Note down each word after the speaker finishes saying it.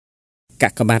ក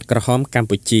កបាទក្រហមកម្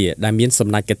ពុជាដែលមានស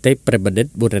ម្ដេចកតេព្រះបណ្ឌិត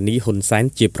បូរនីហ៊ុនសែន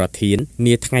ជាប្រធាន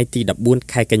នាថ្ងៃទី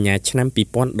14ខែកញ្ញាឆ្នាំ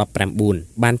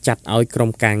2019បានចាត់ឲ្យក្រុម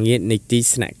ការងារនៃទី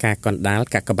ស្នាក់ការកណ្ដាល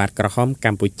កកបាទក្រហមក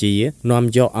ម្ពុជានាំ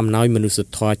យកអំណោយមនុស្ស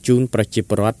ធម៌ជូនប្រជា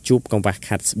ពលរដ្ឋជួបកង្វះ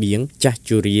ខាតស្បៀងចាស់ជ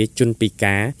រាជនពិ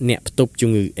ការអ្នកផ្ទុកជំ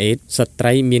ងឺអេដសស្ត្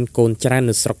រីមានកូនច្រើន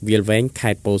នៅស្រុកវាលវែង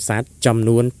ខេត្តពោធិ៍សាត់ចំ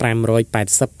នួន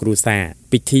580គ្រួសារ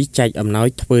ពិធីចែកអំណោយ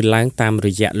ធ្វើឡើងតាមរ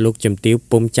យៈលោកជំទាវ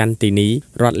ពុំច័ន្ទទីនី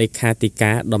រដ្ឋលេខាធិ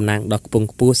ការតំណាងដល់ខ្ពង់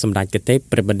ខ្ពស់សម្ដេចកតេ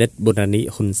ព្រះបណ្ឌិតបូរនី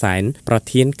ហ៊ុនសែនប្រ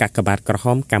ធានកកបាទក្រហ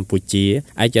មកម្ពុជា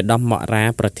ឯកឧត្តមមករា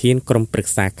ប្រធានក្រុមប្រឹ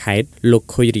ក្សាខេត្តលោក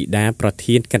ខុយរីដាប្រ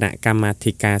ធានគណៈកម្មា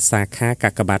ធិការសាខាក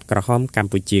កបាទក្រហមក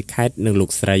ម្ពុជាខេត្តនិងលោក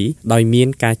ស្រីដោយមាន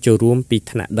ការចូលរួមពី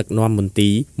ថ្នាក់ដឹកនាំមន្ទី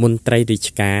រមន្ត្រីរាជ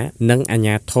ការនិងអាជ្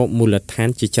ញាធរមូលដ្ឋាន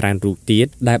ជាច្រើនរូបទៀត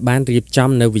ដែលបានរៀបចំ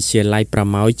នៅវិទ្យាល័យប្រ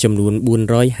ម៉ោយចំនួន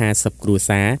450គ្រួ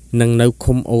សារនិងនៅ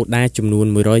ឃុំអូដាចំនួន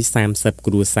130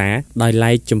គ្រួសារដោយ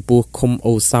ឡែកចំពោះឃុំ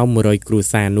អូសោ100គ្រួ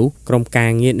សារនោះក្រុមកា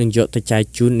រងារនឹងយកទៅចែក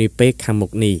ជូននាពេលខាងមុ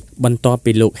ខនេះបន្ទាប់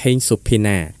ពីលោកហេងសុភី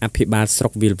ណាអភិបាលស្រុ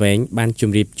កវាលវែងបានជ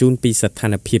ម្រាបជូនពីស្ថា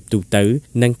នភាពទូទៅ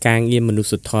និងការងារមនុស្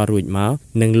សធម៌រួចមក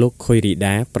និងលោកខុយរី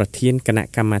ដាប្រធានគណៈ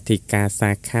កម្មាធិការ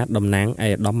សាខាតំណាងឯកឧ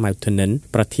ត្តមម៉ៅធនិន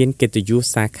ប្រធានកិត្តិយស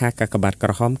សាខាកកបាទក្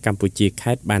រហមកម្ពុជា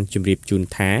ខេត្តបានជម្រាបជូន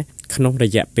ថាក្នុងរ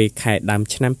យៈពេលខែដើម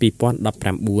ឆ្នាំ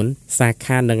2019សា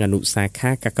ខានិងអនុសាខា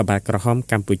កកបាទក្រហម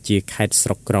កម្ពុជាខេត្តស្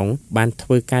រុកក្រុងបានធ្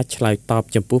វើការឆ្លើយតប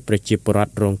ចំពោះប្រជាពលរដ្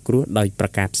ឋរងគ្រោះដោយប្រ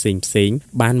ការផ្សេងៗ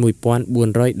បាន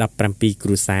1417គ្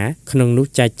រួសារក្នុងនោះ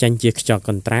ចែកចាញ់ជាខ្យល់ក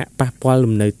ន្ត្រាក់ប៉ះពាល់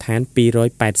លំនៅឋាន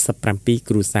287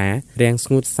គ្រួសាររាំង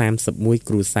ស្ងួត31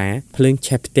គ្រួសារភ្លើង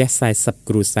ឆេះផ្ទះ40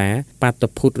គ្រួសារបាតុ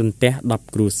ភូតរន្ទះ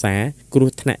10គ្រួសារគ្រោះ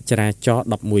ថ្នាក់ចរាចរណ៍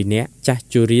11នាក់ចាស់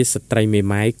ជរាស្ត្រីមេ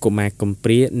ម៉ាយកុមារកំព្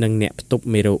រានិងអ្នកផ្ទុក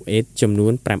មេរោគអេដចំនួ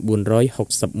ន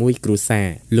961គ្រួសារ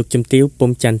លោកជំទាវ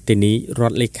ពុំច័ន្ទទីនីរ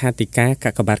ដ្ឋលេខាធិការក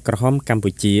កបាទក្រហមកម្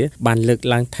ពុជាបានលើក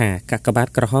ឡើងថាកកបាទ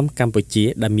ក្រហមកម្ពុជា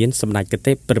ដែលមានសម្ដេចក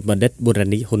តេព្រះបណ្ឌិតបូរ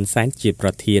នីហ៊ុនសែនជាប្រ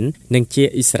ធាននិងជា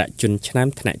អិសរាជជនឆ្នើម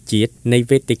ថ្នាក់ជាតិនៃ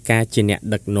វេទិកាជាអ្នក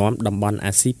ដឹកនាំតំបន់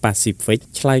អាស៊ីប៉ាស៊ីហ្វិក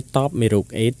ឆ្លើយតបមេរោគ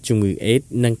អេដជំងឺអេដ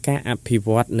និងការអភិវ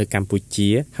ឌ្ឍនៅកម្ពុជា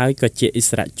ហើយក៏ជាអិ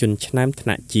សរាជជនឆ្នើមថ្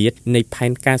នាក់ជាតិនៃផែ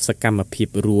នការសកម្មភាព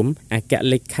រួមអគ្គ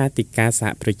លេខាធិការសហ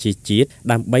ប្រជាជាតិ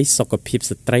ដើម្បីសុខភាព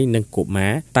ស្ត្រីនិងកុមា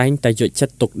រតែងតែយកចិ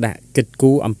ត្តទុកដាក់គិត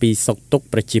គូរអំពីសុខទុក្ខ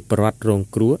ប្រជាពលរដ្ឋរង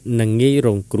គ្រោះនិងងាយរ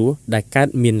ងគ្រោះដែលកើត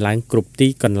មានឡើងគ្រប់ទី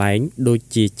កន្លែងដូច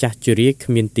ជាចាស់ជរា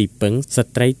គ្មានទីពឹងស្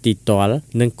ត្រីទីទាល់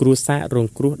និងគ្រួសាររង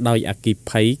គ្រោះដោយអគ្គិ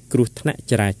ភ័យគ្រោះថ្នាក់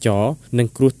ចរាចរណ៍និង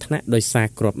គ្រោះថ្នាក់ដោយសារ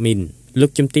គ្រាប់មីនលោក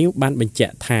ជំទាវបានបញ្ជា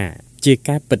ក់ថាជា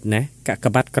ការពិតណាស់កក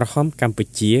បាទក្រហមកម្ពុ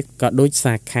ជាក៏ដូច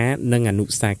សាខានិងអនុ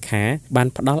សាខាបាន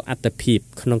ផ្ដល់អត្ថប្រយោជន៍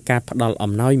ក្នុងការផ្ដល់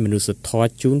អំណោយមនុស្សធម៌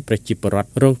ជូនប្រជាពលរដ្ឋ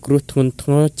រងគ្រោះធ្ងន់ធ្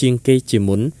ងរជាងគេជា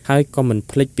មុនហើយក៏មិន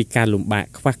ភ្លេចពីការលំបាក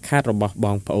ខ្វះខាតរបស់ប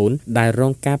ងប្អូនដែលរ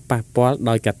ងការប៉ះពាល់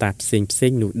ដោយកត្តាផ្សេង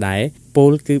ៗនោះដែរព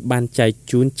លគឺបានចែក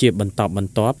ជូនជាបន្តប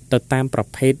ន្ទាប់ទៅតាមប្រ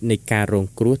ភេទនៃការរង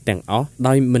គ្រោះទាំងអស់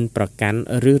ដោយមិនប្រកាន់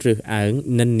ឬរើសអើង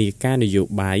និន្នាការនយោ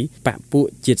បាយបកពួក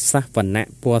ជាតិសាសន៍វណ្ណៈ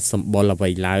ពណ៌សម្បុរអ្វី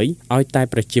ឡើយឲ្យតែ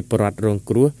ប្រជាពលរដ្ឋរង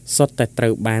គ្រោះសុទ្ធតែត្រូ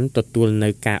វបានទទួលនៅ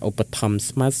ការឧបត្ថម្ភ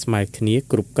ស្មើៗគ្នា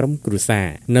គ្រប់ក្រុមគ្រួសារ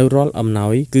នៅរាល់អំណោ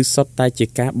យគឺសុទ្ធតែជា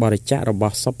ការបរិច្ចាគរប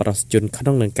ស់សប្បុរសជនក្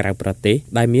នុងនិងក្រៅប្រទេស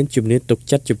ដែលមានជំនឿទុក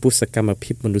ចិត្តចំពោះសកម្ម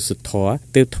ភាពមនុស្សធម៌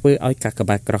ទើបធ្វើឲ្យកក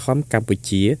បាទក្រហមកម្ពុ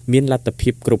ជាមានលទ្ធភា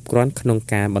ពគ្រប់គ្រាន់ក្នុង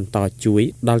ការបន្តជួយ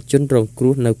ដល់ជនរងគ្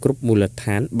រោះនៅគ្រប់មូលដ្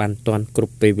ឋានបានទាន់គ្រ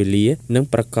ប់ពេលវេលានិង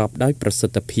ប្រកបដោយប្រសិ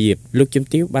ទ្ធភាពលោកជំ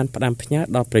ទាវបានផ្ដាំផ្ញើ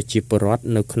ដល់ប្រជាពលរដ្ឋ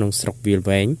នៅក្នុងស្រុកវាល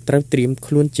វែងត្រូវត្រៀម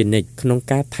ខ្លួនជានិច្ចក្នុង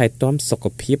ការថែទាំសុខ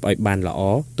ភាពឲ្យបានល្អ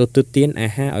ទទួលទានអា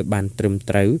ហារឲ្យបានត្រឹម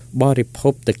ត្រូវបរិភោ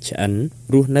គទឹកឆ្អិន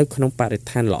រស់នៅក្នុងបរិស្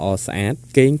ថានល្អស្អាត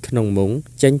គេងក្នុងមុង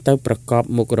ចេញទៅប្រកប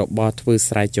មុខរបរធ្វើ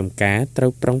ស្រែចម្ការត្រូ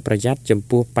វប្រុងប្រយ័ត្នចំ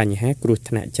ពោះបញ្ហាគ្រោះ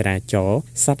ថ្នាក់ចរាចរណ៍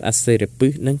សត្វអាសិរពិ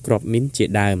សនិងគ្រាប់មីនជា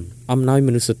ដើមអំណោយម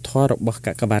នុស្សធម៌របស់ក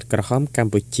កបាទក្រហមក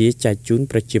ម្ពុជាចែកជូន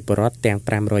ប្រជាពលរដ្ឋទាំង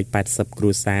580គ្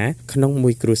រួសារក្នុងមួ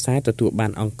យគ្រួសារទទួលបា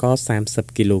នអង្ករ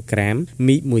30គីឡូក្រាម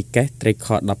មី1កេសត្រីខ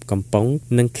10កំប៉ុង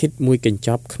និងឃីត1កញ្ច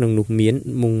ប់ក្នុងនោះមាន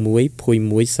មុង1ភួយ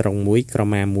1ស្រង1ក្រ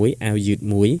មា1អាវយឺត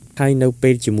1ហើយនៅពេ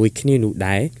លជាមួយគ្នានោះ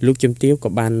ដែរលោកជំទាវក៏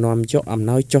បាននាំយកអំ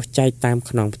ណោយចុះចែកតាម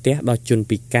ខ្នងផ្ទះដល់ជន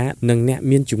ពិការនិងអ្នក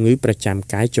មានជំងឺប្រចាំ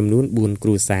កាយចំនួន4គ្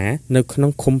រួសារនៅក្នុ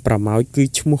ងឃុំប្រម៉ោយគឺ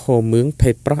ឈ្មោះហូមឿងភេ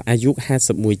ទប្រុសអាយុ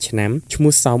51ឆ្នាំឈ្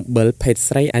មោះសោមបិលភេទ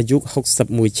ស្រីអាយុ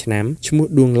61ឆ្នាំឈ្មោះ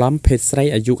ដួងឡំភេទស្រី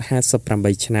អាយុ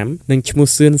58ឆ្នាំនិងឈ្មោះ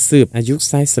សឿនសឿបអាយុ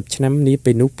40ឆ្នាំនា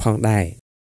ពេលនោះផងដែរ